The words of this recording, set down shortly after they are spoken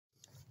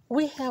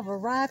We have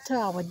arrived to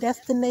our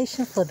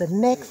destination for the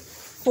next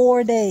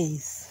 4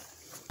 days.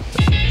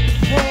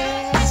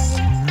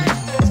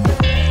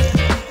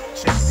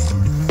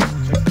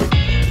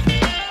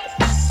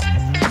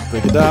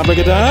 Break it down, break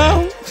it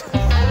down.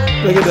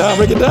 Break it down,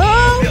 break it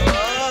down.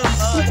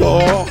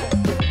 Oh.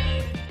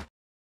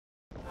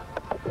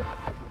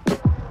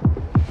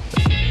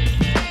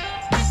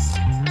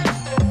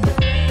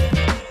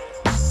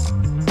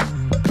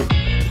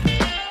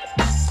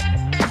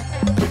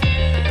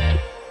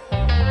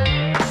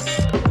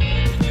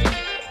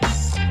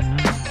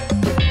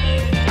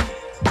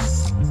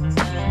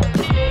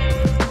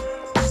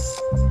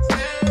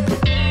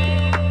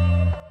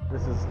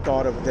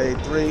 Start of day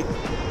 3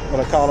 on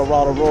a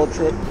Colorado road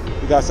trip.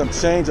 We got some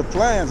change of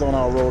plans on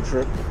our road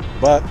trip,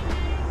 but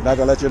I'm not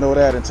gonna let you know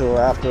that until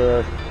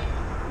after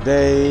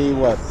day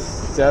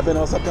 7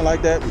 or something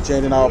like that. We're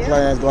changing our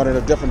plans, going in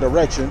a different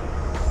direction.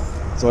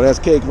 So that's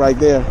Cake right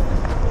there.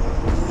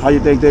 How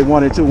you think day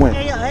 1 and 2 went?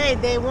 Hey,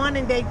 day 1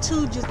 and day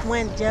 2 just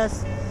went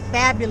just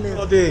fabulous.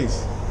 Oh,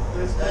 these.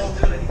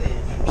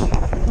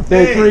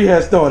 Day 3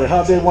 has started.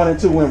 How day 1 and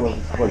 2 went?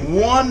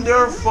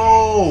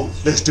 Wonderful.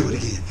 Let's do it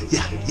again.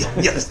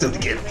 Yeah, let's do it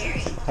again.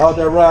 How'd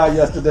that ride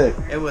yesterday?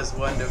 It was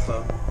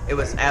wonderful. It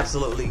was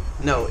absolutely,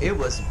 no, it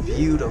was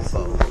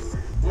beautiful.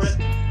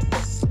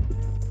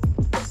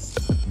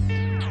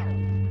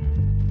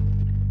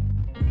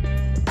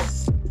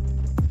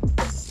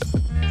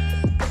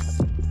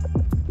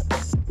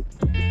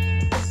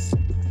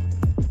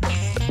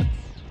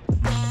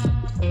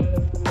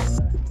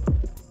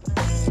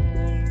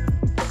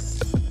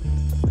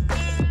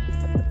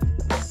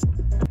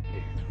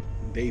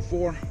 Day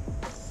 4,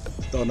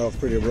 starting off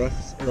pretty rough.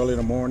 It's early in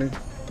the morning.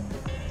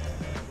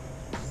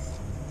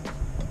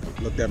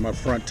 Looked at my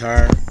front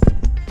tire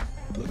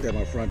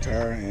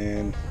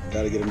and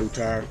got to get a new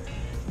tire.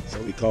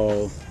 So we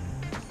called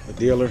the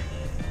dealer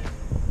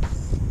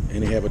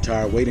and they have a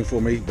tire waiting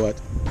for me, but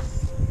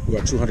we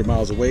are 200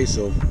 miles away.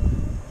 So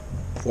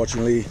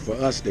fortunately for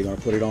us, they're gonna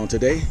put it on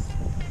today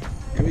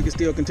and we can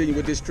still continue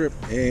with this trip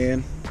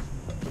and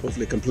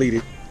hopefully complete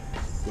it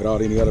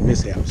without any other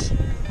mishaps.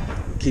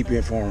 Keep you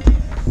informed.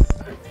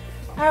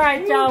 All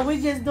right, y'all,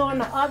 we just doing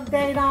the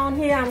update on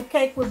here. I'm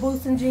Cake with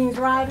Boots and Jeans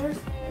Riders.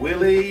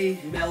 Willie.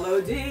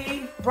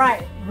 Melody.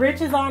 Right, Rich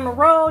is on the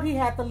road. He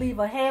had to leave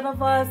ahead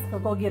of us to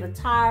go get a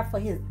tire for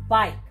his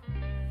bike.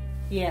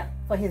 Yeah,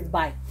 for his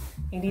bike.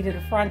 He needed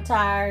a front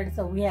tire,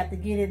 so we have to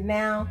get it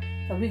now.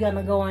 So we're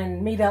gonna go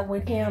and meet up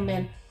with him.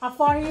 And how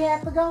far he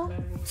had to go?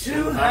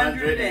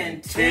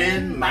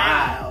 210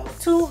 miles.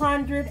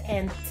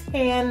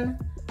 210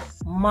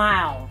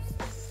 miles.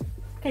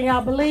 Can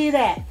y'all believe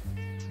that?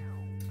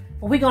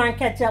 We're gonna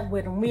catch up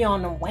with him. We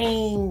on the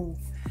wings.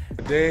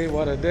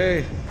 What a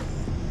day.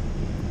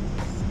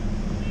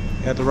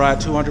 Had to ride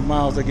 200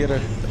 miles to get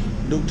a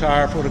new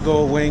tire for the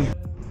Gold Wing.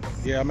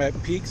 Yeah, I'm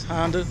at Peaks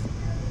Honda,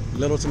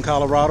 Littleton,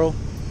 Colorado.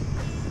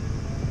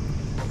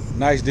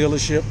 Nice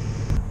dealership.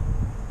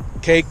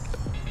 Cake,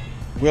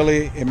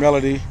 Willie, and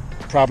Melody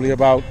probably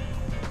about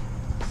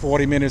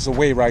 40 minutes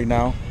away right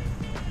now.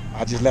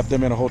 I just left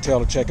them in a hotel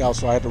to check out,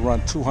 so I had to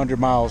run 200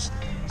 miles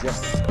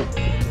just.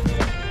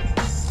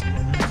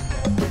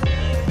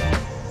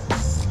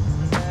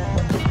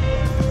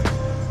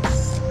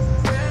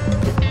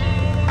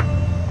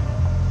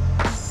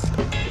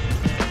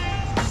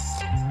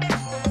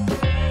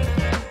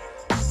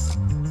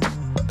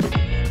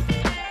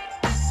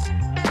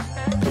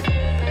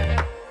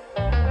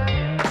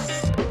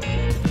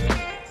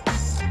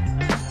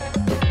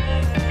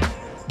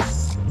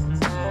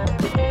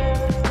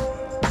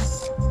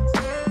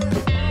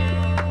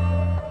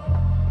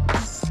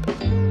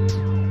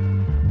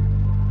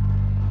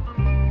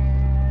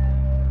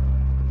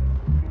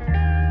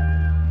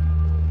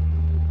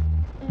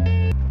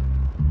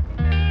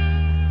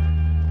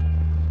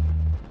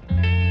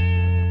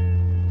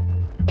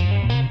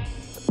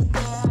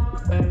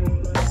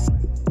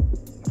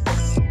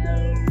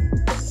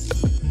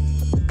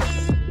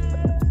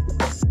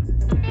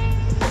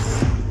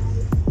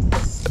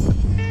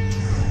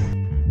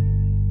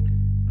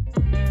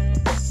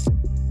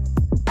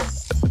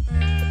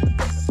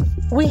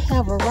 We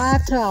have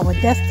arrived to our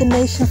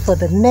destination for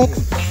the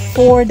next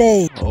 4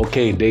 days.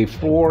 Okay, day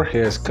 4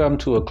 has come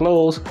to a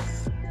close.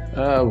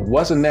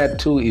 Wasn't that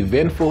too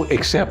eventful,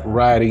 except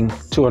riding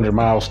 200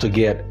 miles to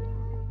get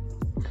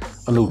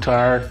a new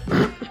tire.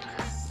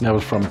 That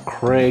was from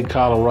Craig,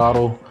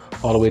 Colorado,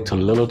 all the way to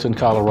Littleton,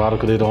 Colorado,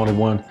 because they're the only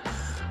one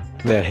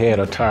that had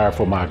a tire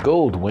for my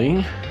Gold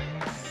Wing.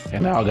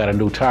 And now I got a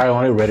new tire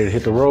on it, ready to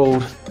hit the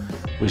road.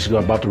 We're just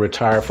about to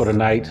retire for the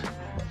night.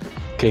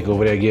 Cake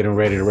over there getting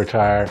ready to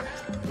retire.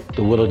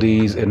 The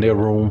Willows in their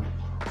room,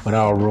 in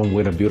our room.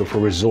 We're in a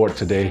beautiful resort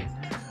today.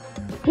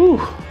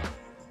 Whew.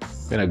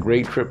 Been a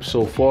great trip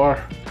so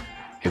far.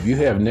 If you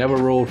have never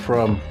rode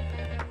from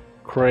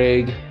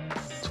Craig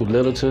to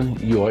Littleton,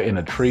 you are in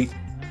a treat,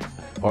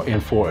 or in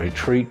for a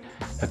treat.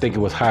 I think it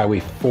was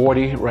Highway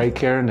 40, right,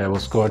 Karen? That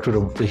was going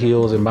through the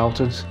hills and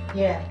mountains.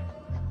 Yeah.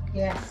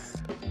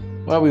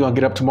 Well, we're gonna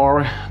get up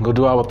tomorrow, go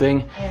do our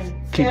thing. And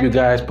keep you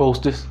guys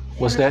posted.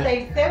 What's that?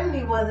 Interstate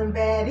 70 wasn't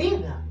bad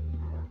either.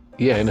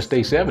 Yeah,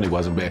 Interstate 70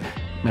 wasn't bad.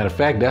 Matter of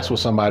fact, that's what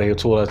somebody had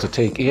told us to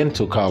take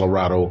into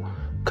Colorado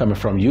coming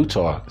from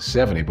Utah,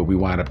 70, but we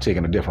wind up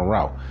taking a different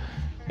route.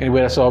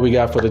 Anyway, that's all we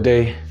got for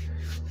today.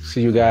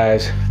 See you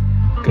guys.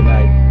 Good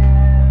night.